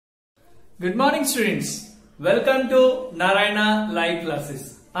Good morning students. Welcome to Narayana live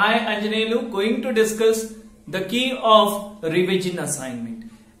classes. I Anjanelu going to discuss the key of revision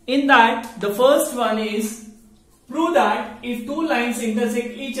assignment. In that the first one is prove that if two lines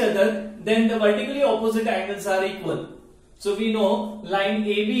intersect each other then the vertically opposite angles are equal. So we know line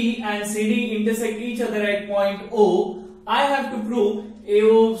AB and CD intersect each other at point O. I have to prove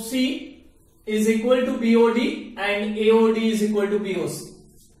AOC is equal to BOD and AOD is equal to BOC.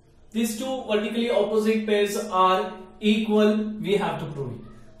 These two vertically opposite pairs are equal. We have to prove it.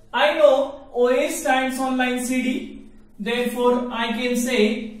 I know OA stands on line CD. Therefore, I can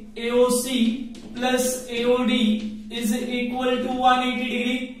say AOC plus AOD is equal to 180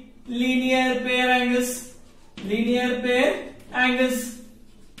 degree linear pair angles. Linear pair angles.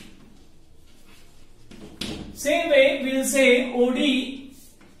 Same way, we will say OD,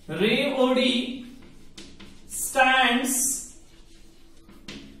 ray OD stands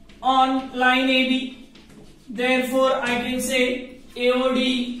on line AB. Therefore, I can say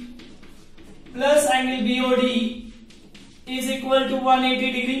AOD plus angle BOD is equal to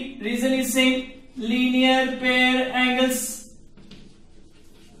 180 degree. Reason is same, linear pair angles.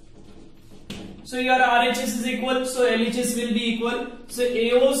 So your RHS is equal, so LHS will be equal. So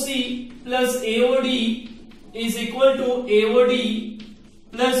AOC plus AOD is equal to AOD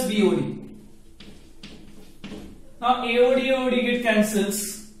plus BOD. Now AOD get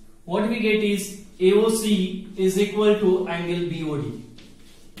cancels. What we get is AOC is equal to angle BOD.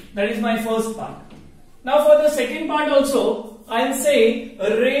 That is my first part. Now for the second part also, I'll say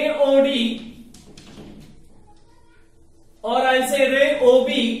ray OD or I'll say ray OB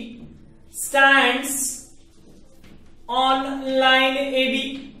stands on line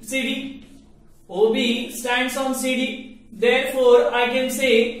AB CD. OB stands on CD. Therefore, I can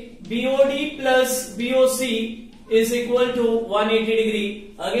say BOD plus BOC is equal to 180 degree.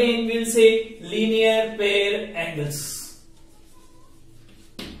 Again, we'll say linear pair angles.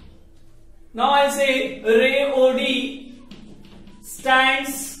 Now I say ray OD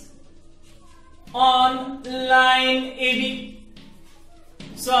stands on line AB.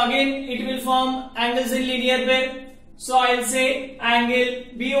 So again, it will form angles in linear pair. So I'll say angle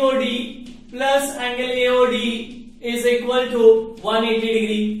BOD plus angle AOD is equal to 180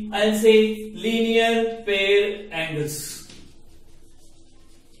 degree. I'll say linear pair angles.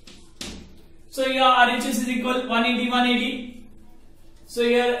 So your RHS is equal 180 180. So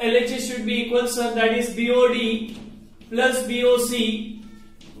your LHS should be equal. So that is BOD plus BOC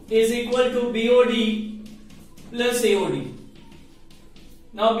is equal to BOD plus AOD.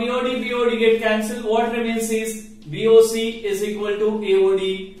 Now BOD get cancelled. What remains is BOC is equal to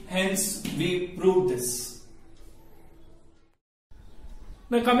AOD. Hence we proved this.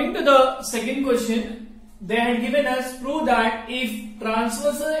 Now coming to the second question, they had given us prove that if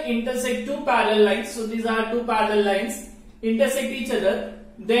transversal intersect two parallel lines, so these are two parallel lines, intersect each other,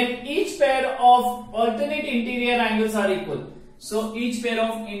 then each pair of alternate interior angles are equal. So each pair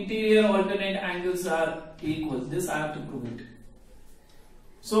of interior alternate angles are equal. This I have to prove it.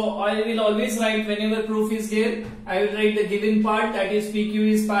 So I will always write, whenever proof is here, I will write the given part, that is PQ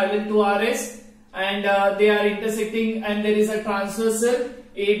is parallel to RS and they are intersecting and there is a transversal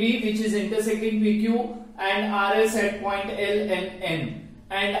AB which is intersecting PQ and RS at point L and N,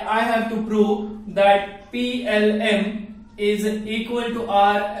 and I have to prove that PLM is equal to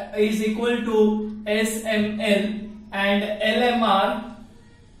R is equal to SML and LMR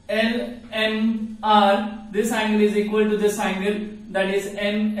this angle is equal to this angle, that is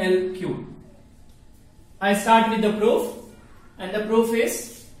MLQ. I start with the proof, and the proof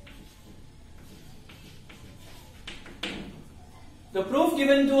is the proof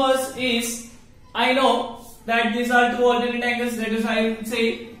given to us is, I know that these are two alternate angles, that is I will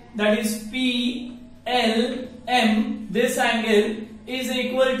say that is PLM, this angle is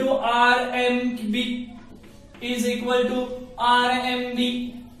equal to RMB is equal to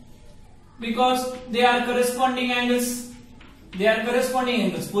RMB because they are corresponding angles. They are corresponding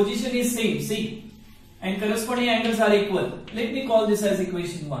angles. Position is same, see, and corresponding angles are equal. Let me call this as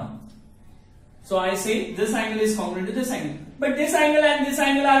equation 1. So I say this angle is congruent to this angle. But this angle and this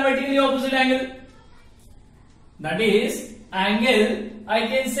angle are vertically opposite angle. That is angle, I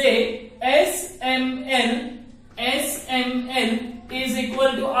can say SML is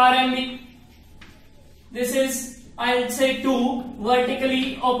equal to RMB. This is, I'll say, two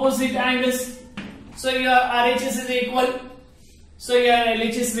vertically opposite angles. So your RHS is equal. So your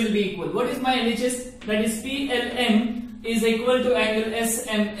LHS will be equal. What is my LHS? That is PLM is equal to angle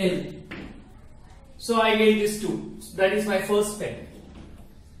SML. So I get this 2. So that is my first step.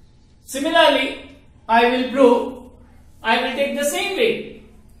 Similarly, I will prove, I will take the same way.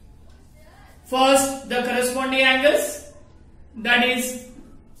 first the corresponding angles, that is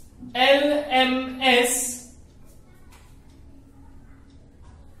LMS,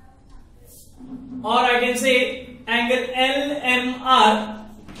 or I can say angle LMR.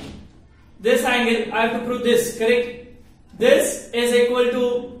 This angle, I have to prove this, correct? This is equal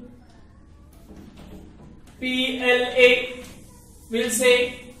to PLA. We'll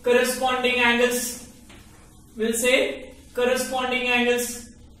say corresponding angles. We'll say corresponding angles.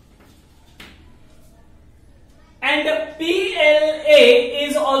 And PLA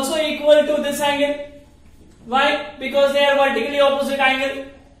is also equal to this angle. Why? Because they are vertically opposite angle.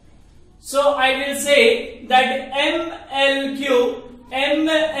 So I will say that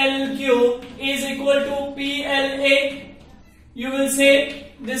MLQ is equal to PLA. You will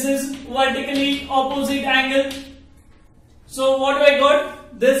say this is vertically opposite angle. So what do I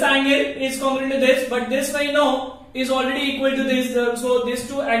got? This angle is congruent to this, but this I know is already equal to this. So these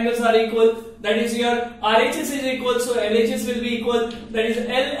two angles are equal. That is, your RHS is equal, so LHS will be equal. That is,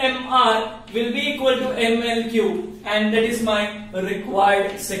 LMR will be equal to MLQ, and that is my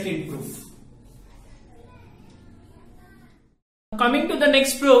required second proof. Coming to the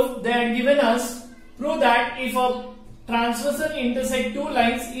next proof, they had given us, prove that if a transversal intersect two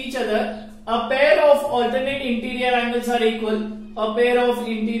lines each other, a pair of alternate interior angles are equal. A pair of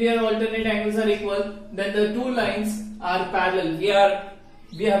interior alternate angles are equal, then the two lines are parallel. We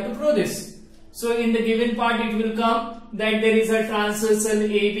have to prove this. So in the given part it will come that there is a transversal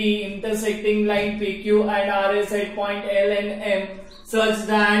AB intersecting line PQ and RS at point L and M such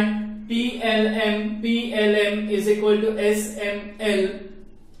that PLM is equal to SML,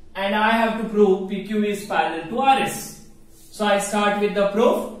 and I have to prove PQ is parallel to RS. So I start with the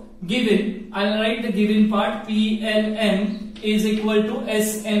proof given. I'll write the given part. PLM is equal to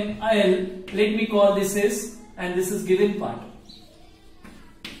SML. Let me call this as, and this is given part.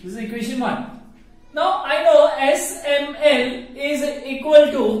 This is equation 1. Now I know SML is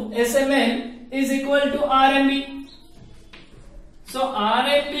equal to RMB. So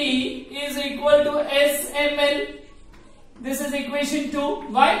RMB is equal to SML. This is equation 2.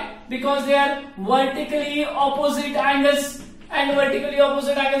 Why? Because they are vertically opposite angles, and vertically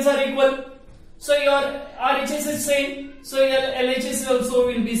opposite angles are equal. So your RHS is same. So your LHS also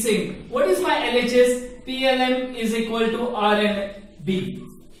will be same. What is my LHS? PLM is equal to RMB.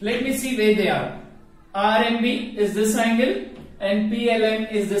 Let me see where they are. RMB is this angle and PLM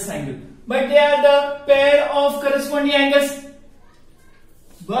is this angle. But they are the pair of corresponding angles.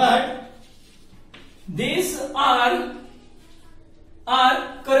 But these are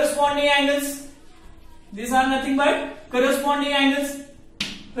corresponding angles. These are nothing but corresponding angles.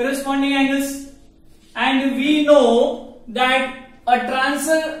 Corresponding angles. And we know that a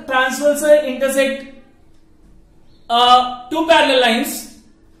transversal intersect two parallel lines.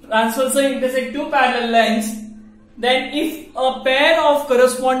 Transversal intersect two parallel lines. Then if a pair of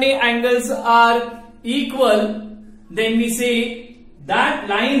corresponding angles are equal, then we say that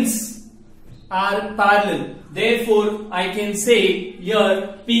lines are parallel. Therefore, I can say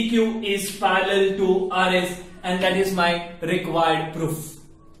here PQ is parallel to RS, and that is my required proof.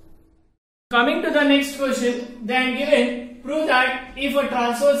 Coming to the next question, then given, prove that if a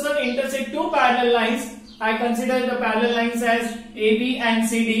transversal intersect two parallel lines, I consider the parallel lines as AB and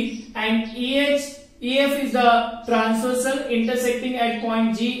CD, and EF is the transversal intersecting at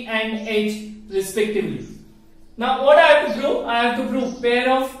point G and H respectively. Now what I have to prove? I have to prove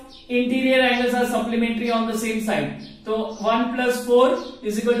pair of interior angles are supplementary on the same side. So 1 plus 4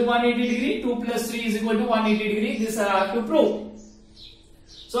 is equal to 180 degree, 2 plus 3 is equal to 180 degree. This I have to prove.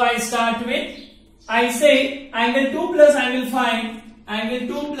 So I start with, I say angle 2 plus angle phi. Angle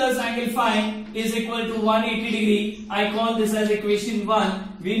 2 plus angle phi is equal to 180 degree. I call this as equation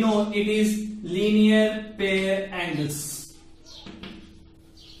 1. We know it is linear pair angles.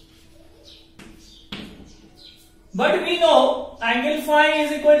 But we know angle phi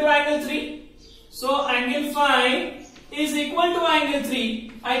is equal to angle 3. So angle phi is equal to angle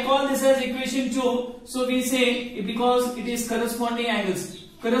 3. I call this as equation 2. So we say because it is corresponding angles.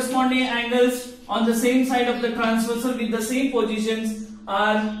 Corresponding angles on the same side of the transversal with the same positions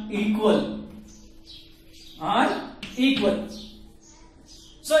are equal.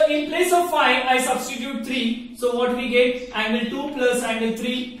 So in place of phi, I substitute 3. So what we get? Angle 2 plus angle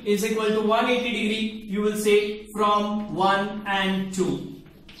 3 is equal to 180 degree. You will say from 1 and 2.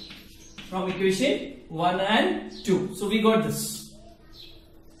 From equation 1 and 2. So we got this.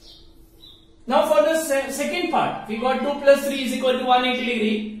 Now for the second part, we got 2 plus 3 is equal to 180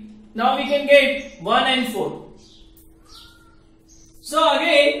 degree. Now we can get 1 and 4. So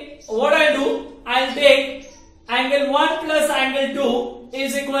again, what I'll do, I'll take angle 1 plus angle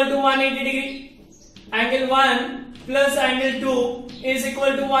is equal to 180 degree. Angle 1 plus angle 2 is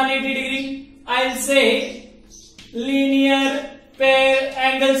equal to 180 degree. I'll say linear pair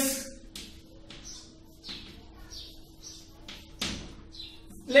angles.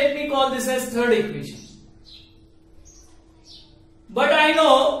 Let me call this as third equation. But I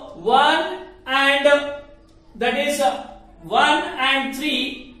know 1 and that is 1 and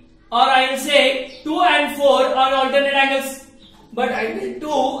 3, or I will say 2 and 4 are alternate angles. But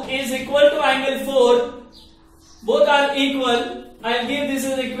angle 2 is equal to angle 4. Both are equal. I will give this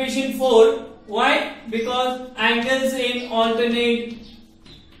as equation 4. Why? Because angles in alternate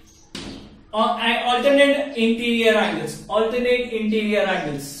interior angles. Alternate interior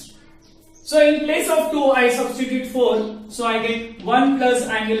angles. So in place of 2, I substitute 4. So I get 1 plus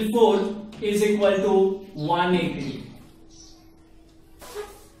angle 4 is equal to 180 degree.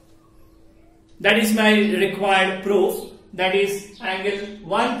 That is my required proof. That is angle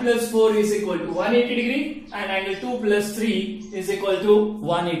 1 plus 4 is equal to 180 degree and angle 2 plus 3 is equal to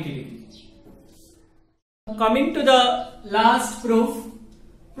 180 degree. Coming to the last proof,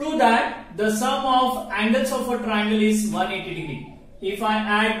 prove that the sum of angles of a triangle is 180 degree. If I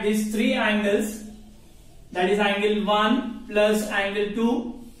add these three angles, that is angle 1 plus angle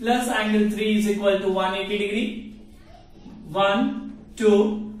 2 plus angle 3 is equal to 180 degree. 1,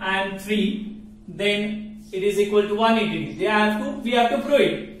 2 and 3, then it is equal to 180 degree. We have to prove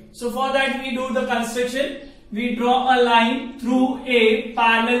it. So for that we do the construction. We draw a line through A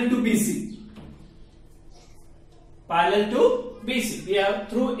parallel to BC. Parallel to BC.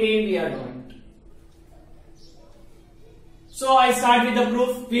 Through A we are drawing it. So I start with the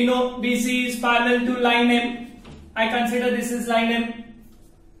proof. We know BC is parallel to line M. I consider this is line M.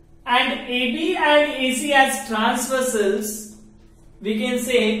 And AB and AC as transversals, we can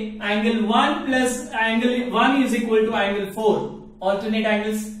say angle 1 plus angle 1 is equal to angle 4. Alternate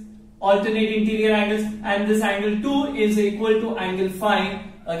angles, alternate interior angles, and this angle 2 is equal to angle 5.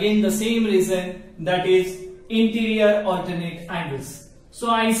 Again the same reason, that is interior alternate angles.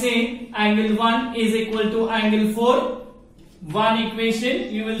 So I say angle 1 is equal to angle 4. One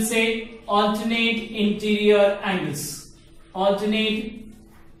equation, you will say alternate interior angles. Alternate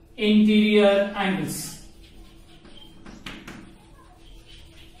interior angles.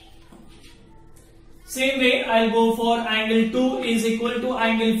 Same way, I'll go for angle 2 is equal to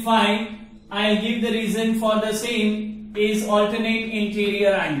angle 5. I'll give the reason for the same is alternate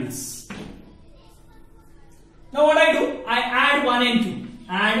interior angles. Now what I do? I add 1 and 2.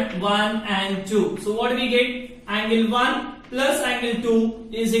 Add 1 and 2. So what do we get? Angle 1 plus angle 2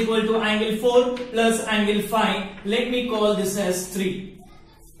 is equal to angle 4 plus angle 5. Let me call this as 3.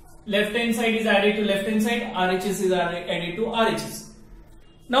 Left hand side is added to left hand side. RHS is added to RHS.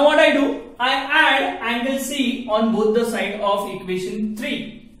 Now what I do? I add angle C on both the side of equation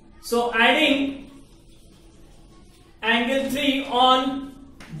 3. So adding angle 3 on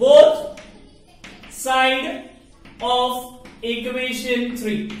both side of equation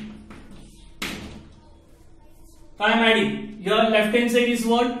 3. I am adding. Your left hand side is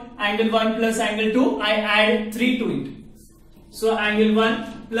what? Angle 1 plus angle 2. I add 3 to it. So angle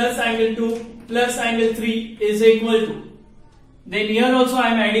 1 plus angle 2 plus angle 3 is equal to. Then here also I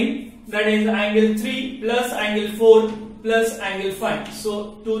am adding, that is angle 3 plus angle 4 plus angle 5.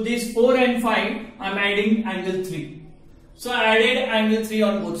 So to this 4 and 5 I am adding angle 3. So I added angle 3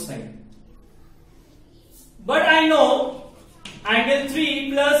 on both sides. But I know angle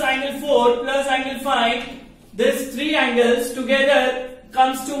 3 plus angle 4 plus angle 5, these three angles together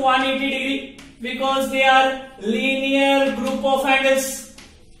comes to 180 degree because they are linear group of angles.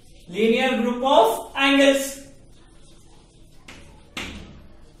 Linear group of angles.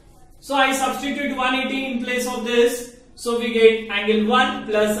 So I substitute 180 in place of this. So we get angle 1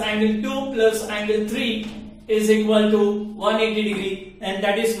 plus angle 2 plus angle 3 is equal to 180 degree, and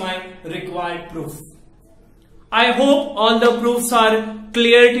that is my required proof. I hope all the proofs are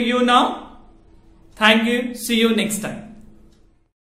clear to you now. Thank you. See you next time.